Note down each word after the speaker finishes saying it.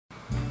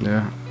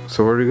Yeah.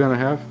 So what are you gonna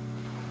have?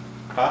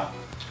 Huh?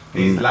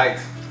 These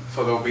lights.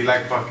 So they'll be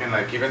like fucking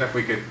like, even if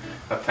we could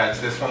attach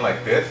this one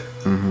like this,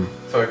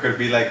 so it could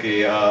be like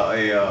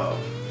a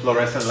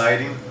fluorescent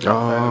lighting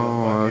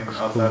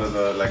outside of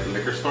the like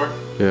liquor store.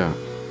 Yeah.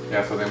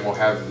 Yeah. So then we'll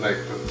have like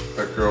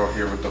the girl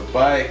here with the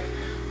bike.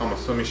 I'm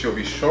assuming she'll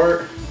be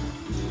short,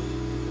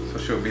 so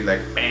she'll be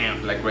like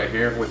bam, like right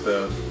here with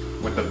the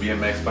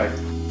BMX bike.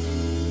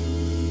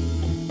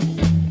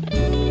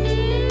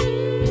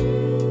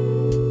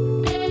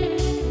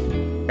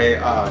 Hey,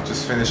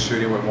 just finished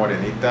shooting with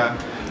Morenita.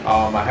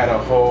 I had a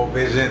whole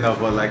vision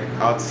of a like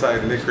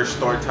outside liquor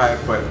store type,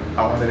 but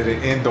I wanted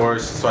it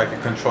indoors so I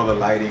could control the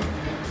lighting.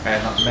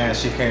 And man,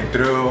 she came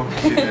through.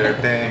 She did her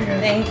thing. And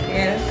thank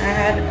you. I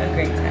had a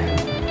great time.